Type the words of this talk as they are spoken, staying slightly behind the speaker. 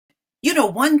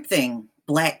One thing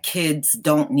Black kids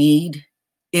don't need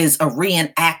is a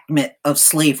reenactment of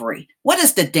slavery. What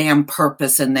is the damn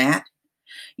purpose in that?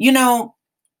 You know,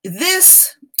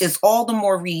 this is all the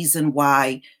more reason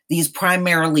why these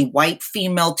primarily white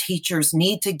female teachers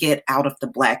need to get out of the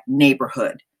Black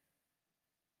neighborhood.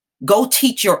 Go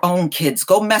teach your own kids,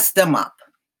 go mess them up.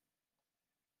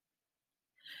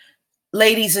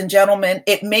 Ladies and gentlemen,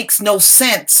 it makes no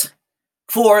sense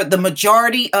for the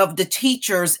majority of the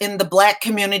teachers in the Black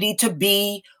community to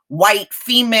be white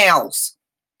females.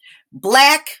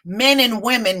 Black men and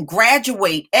women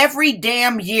graduate every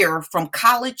damn year from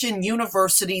college and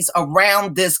universities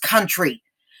around this country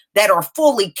that are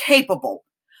fully capable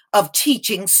of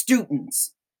teaching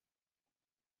students.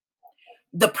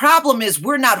 The problem is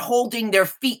we're not holding their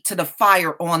feet to the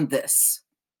fire on this.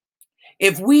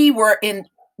 If we were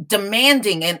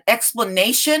demanding an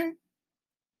explanation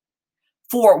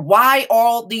for why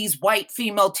all these white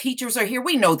female teachers are here,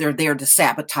 we know they're there to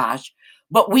sabotage,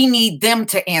 but we need them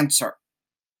to answer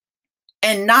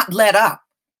and not let up,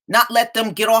 not let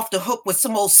them get off the hook with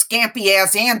some old scampy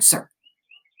ass answer.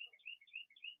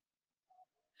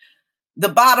 The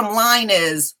bottom line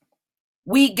is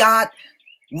we got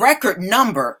record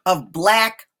number of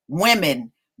Black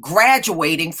women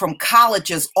graduating from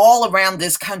colleges all around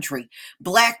this country.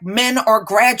 Black men are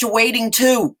graduating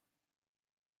too.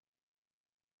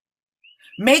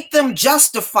 Make them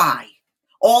justify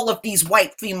all of these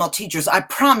white female teachers. I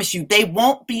promise you, they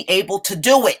won't be able to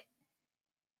do it.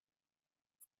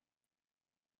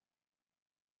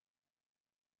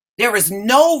 There is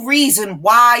no reason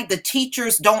why the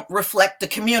teachers don't reflect the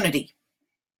community.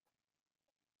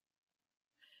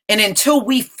 And until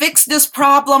we fix this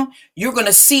problem, you're going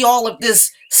to see all of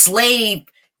this slave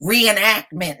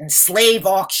reenactment and slave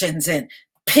auctions and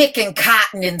picking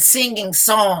cotton and singing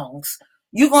songs.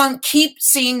 You're going to keep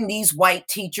seeing these white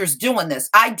teachers doing this.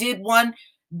 I did one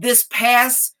this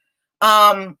past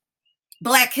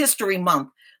Black History Month.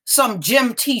 Some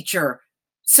gym teacher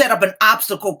set up an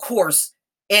obstacle course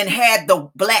and had the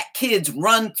Black kids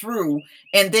run through.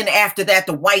 And then after that,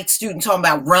 the white student talking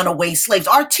about runaway slaves.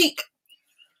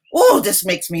 This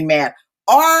makes me mad.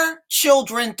 Our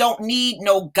children don't need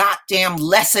no goddamn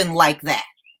lesson like that.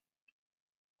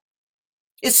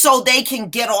 It's so they can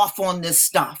get off on this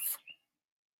stuff.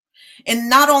 And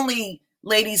not only,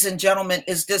 ladies and gentlemen,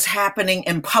 is this happening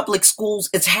in public schools,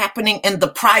 it's happening in the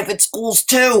private schools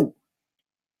too,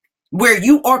 where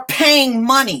you are paying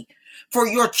money for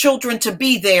your children to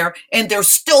be there and they're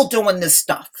still doing this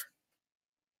stuff.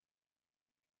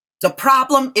 The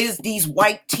problem is these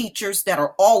white teachers that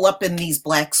are all up in these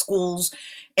Black schools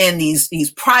and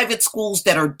these private schools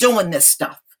that are doing this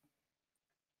stuff.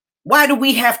 Why do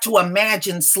we have to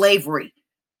imagine slavery?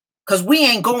 Because we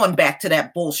ain't going back to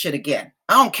that bullshit again.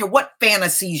 I don't care what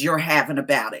fantasies you're having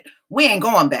about it. We ain't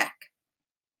going back.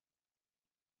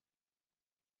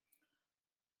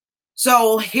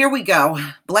 So here we go.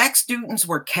 Black students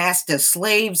were cast as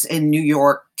slaves in New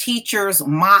York. Teachers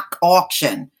mock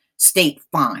auction. State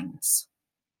fines.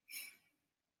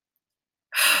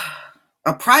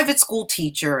 A private school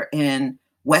teacher in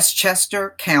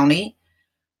Westchester County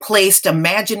placed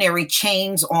imaginary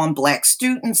chains on Black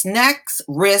students' necks,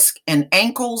 wrists, and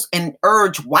ankles and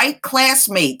urged white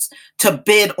classmates to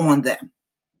bid on them.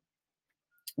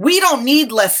 We don't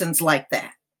need lessons like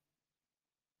that.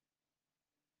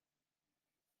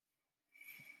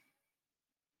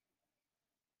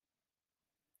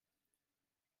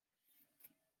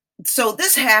 So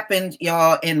this happened,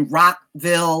 y'all, in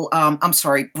Bronxville,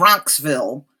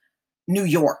 New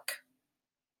York.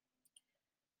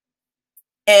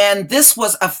 And this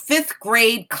was a 5th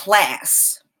grade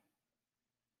class.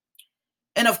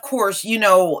 And of course,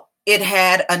 it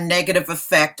had a negative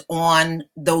effect on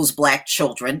those Black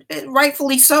children.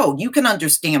 Rightfully so. You can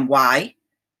understand why.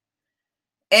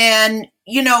 And,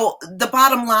 the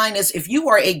bottom line is if you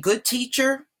are a good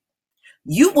teacher,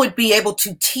 you would be able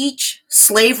to teach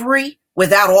slavery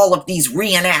without all of these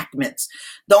reenactments.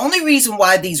 The only reason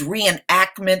why these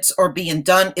reenactments are being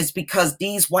done is because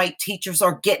these white teachers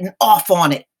are getting off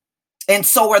on it. And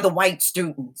so are the white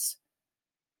students.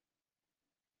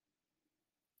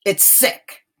 It's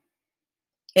sick.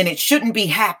 And it shouldn't be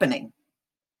happening.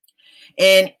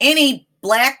 And any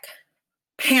Black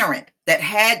parent that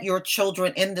had your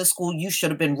children in this school, you should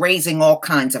have been raising all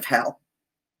kinds of hell.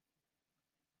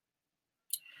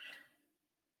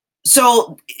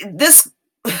 So this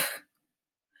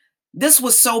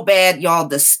was so bad, y'all,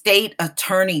 the state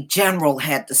attorney general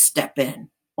had to step in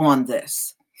on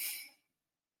this.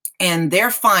 And their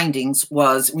findings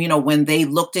was, when they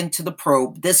looked into the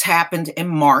probe, this happened in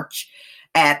March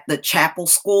at the Chapel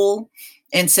School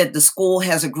and said the school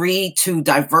has agreed to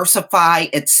diversify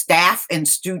its staff and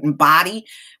student body.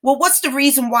 Well, what's the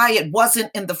reason why it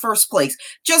wasn't in the first place?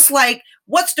 Just like,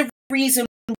 what's the reason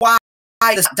why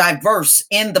it's diverse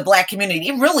in the Black community?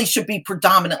 It really should be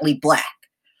predominantly Black.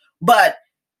 But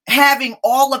having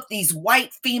all of these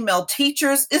white female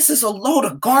teachers, this is a load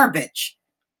of garbage.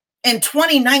 In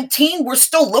 2019, we're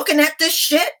still looking at this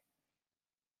shit.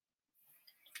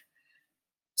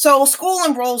 So school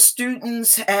enrolled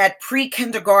students at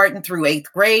pre-kindergarten through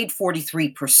 8th grade,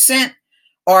 43%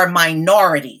 are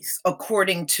minorities,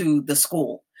 according to the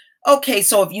school. Okay,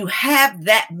 so if you have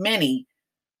that many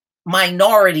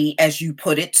minority, as you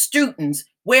put it, students,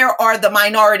 where are the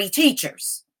minority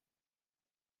teachers?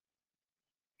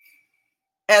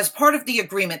 As part of the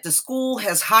agreement, the school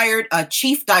has hired a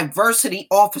chief diversity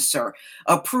officer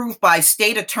approved by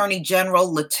State Attorney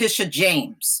General Letitia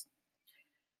James.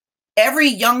 Every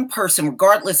young person,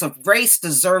 regardless of race,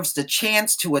 deserves the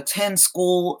chance to attend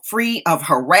school free of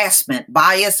harassment,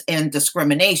 bias, and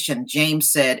discrimination,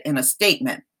 James said in a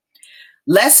statement.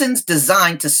 Lessons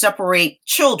designed to separate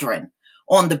children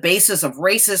on the basis of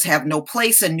races have no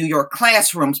place in New York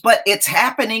classrooms, but it's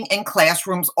happening in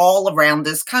classrooms all around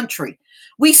this country.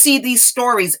 We see these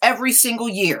stories every single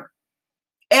year.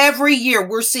 Every year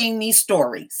we're seeing these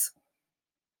stories.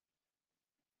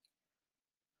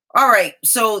 All right,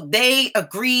 so they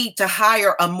agreed to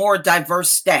hire a more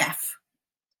diverse staff.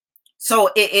 So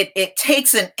it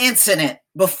takes an incident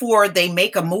before they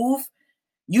make a move.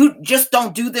 You just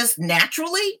don't do this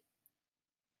naturally.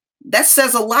 That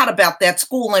says a lot about that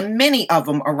school and many of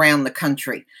them around the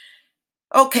country.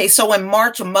 Okay, so in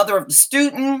March, a mother of the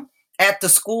student at the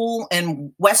school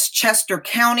in Westchester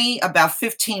County, about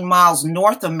 15 miles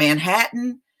north of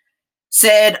Manhattan,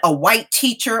 said a white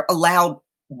teacher allowed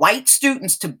white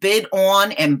students to bid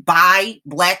on and buy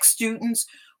Black students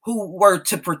who were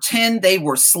to pretend they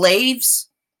were slaves.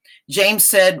 James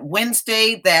said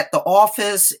Wednesday that the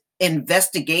office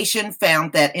investigation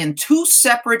found that in 2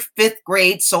 separate 5th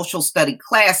grade social study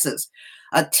classes,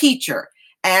 a teacher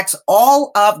asked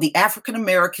all of the African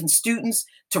American students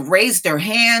to raise their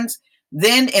hands,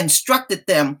 then instructed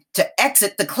them to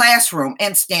exit the classroom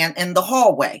and stand in the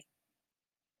hallway.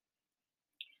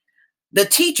 The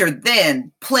teacher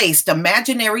then placed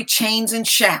imaginary chains and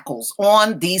shackles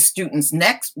on these students'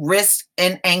 necks, wrists,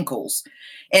 and ankles,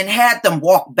 and had them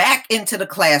walk back into the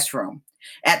classroom.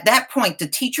 At that point, the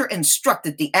teacher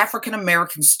instructed the African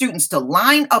American students to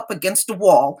line up against the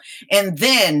wall and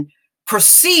then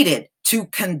proceeded to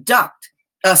conduct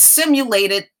a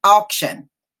simulated auction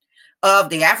of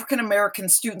the African American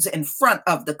students in front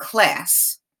of the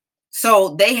class.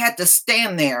 So they had to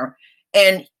stand there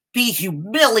and be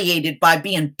humiliated by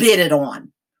being bidded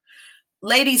on.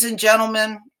 Ladies and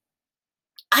gentlemen,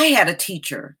 I had a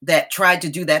teacher that tried to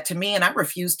do that to me and I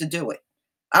refused to do it.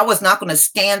 I was not going to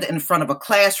stand in front of a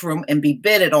classroom and be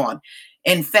bidded on.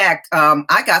 In fact,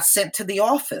 I got sent to the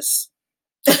office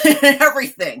and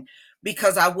everything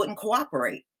because I wouldn't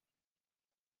cooperate.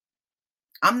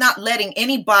 I'm not letting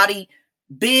anybody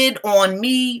bid on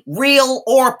me, real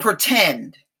or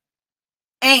pretend.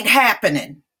 Ain't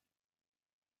happening.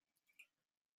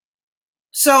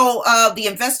 So the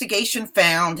investigation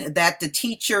found that the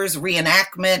teacher's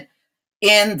reenactment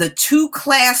in the 2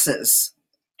 classes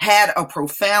had a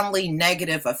profoundly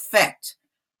negative effect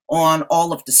on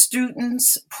all of the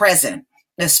students present,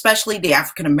 especially the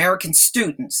African American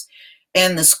students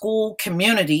and the school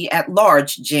community at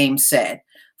large, James said.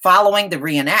 Following the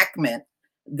reenactment,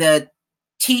 the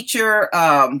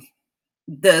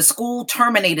school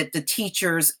terminated the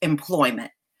teacher's employment.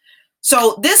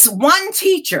 So this one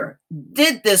teacher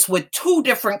did this with 2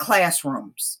 different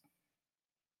classrooms.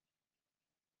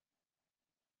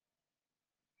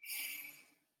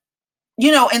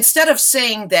 You know, instead of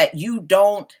saying that you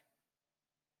don't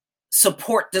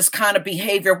support this kind of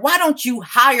behavior, why don't you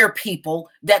hire people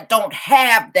that don't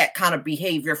have that kind of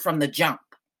behavior from the jump?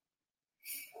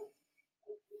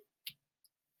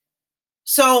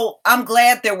 So I'm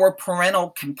glad there were parental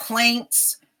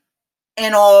complaints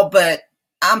and all, but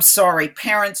I'm sorry,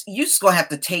 parents, you're just going to have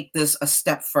to take this a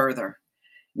step further.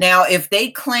 Now, if they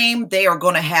claim they are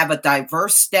going to have a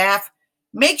diverse staff,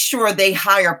 make sure they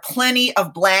hire plenty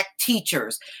of Black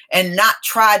teachers and not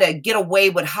try to get away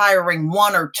with hiring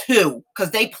 1 or 2,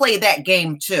 because they play that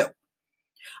game too.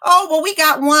 Oh, well, we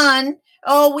got 1.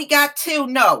 Oh, we got 2.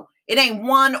 No, it ain't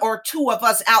 1 or 2 of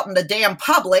us out in the damn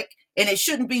public, and it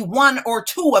shouldn't be 1 or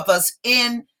 2 of us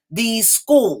in these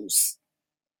schools.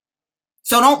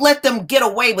 So don't let them get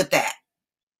away with that.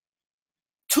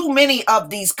 Too many of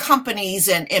these companies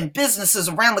and businesses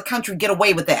around the country get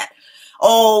away with that.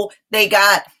 Oh, they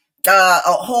got a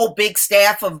whole big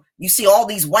staff of, you see all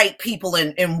these white people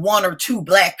and one or two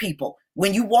black people.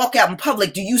 When you walk out in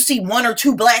public, do you see one or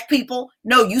two black people?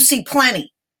 No, you see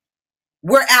plenty.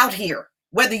 We're out here,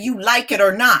 whether you like it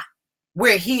or not.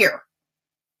 We're here.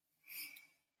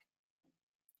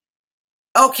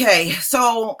 Okay,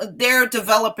 so they're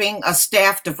developing a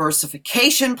staff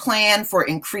diversification plan for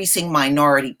increasing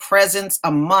minority presence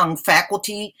among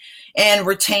faculty and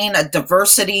retain a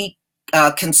diversity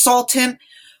consultant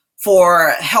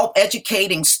for help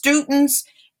educating students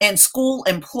and school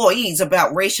employees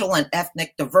about racial and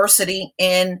ethnic diversity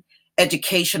in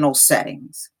educational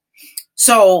settings.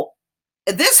 So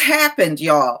this happened,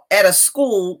 y'all, at a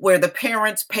school where the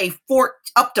parents pay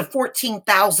up to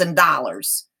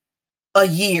 $14,000 a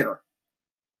year.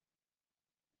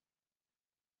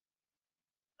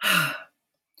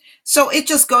 So it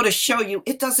just go to show you,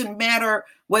 it doesn't matter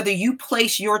whether you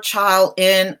place your child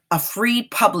in a free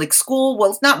public school.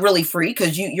 Well, it's not really free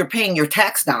because you're paying your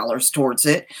tax dollars towards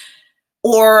it,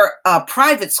 or a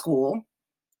private school.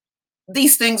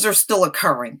 These things are still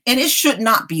occurring, and it should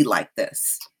not be like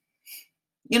this.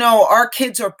 You know, our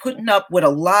kids are putting up with a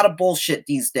lot of bullshit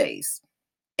these days,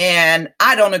 and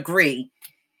I don't agree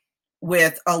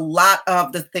with a lot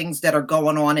of the things that are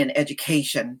going on in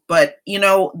education. But, you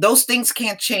know, those things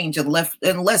can't change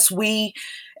unless we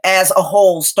as a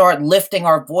whole start lifting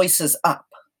our voices up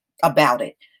about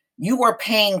it. You are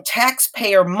paying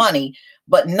taxpayer money,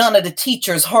 but none of the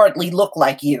teachers hardly look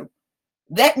like you.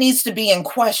 That needs to be in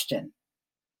question.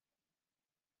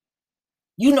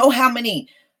 You know how many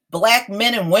Black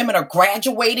men and women are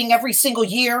graduating every single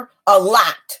year? A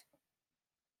lot.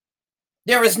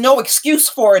 There is no excuse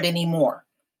for it anymore.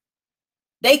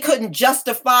 They couldn't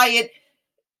justify it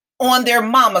on their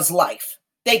mama's life.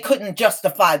 They couldn't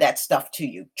justify that stuff to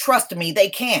you. Trust me, they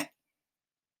can't.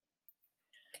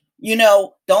 You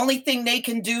know, the only thing they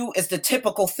can do is the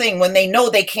typical thing when they know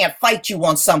they can't fight you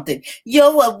on something.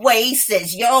 You're a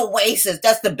racist. You're a racist.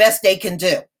 That's the best they can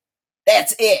do.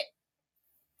 That's it.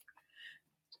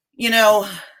 You know,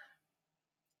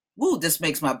 woo, this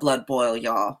makes my blood boil,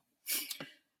 y'all.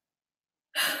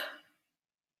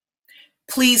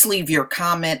 Please leave your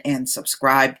comment and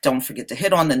subscribe. Don't forget to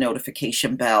hit on the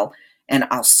notification bell, and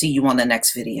I'll see you on the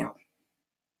next video.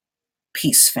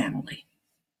 Peace, family.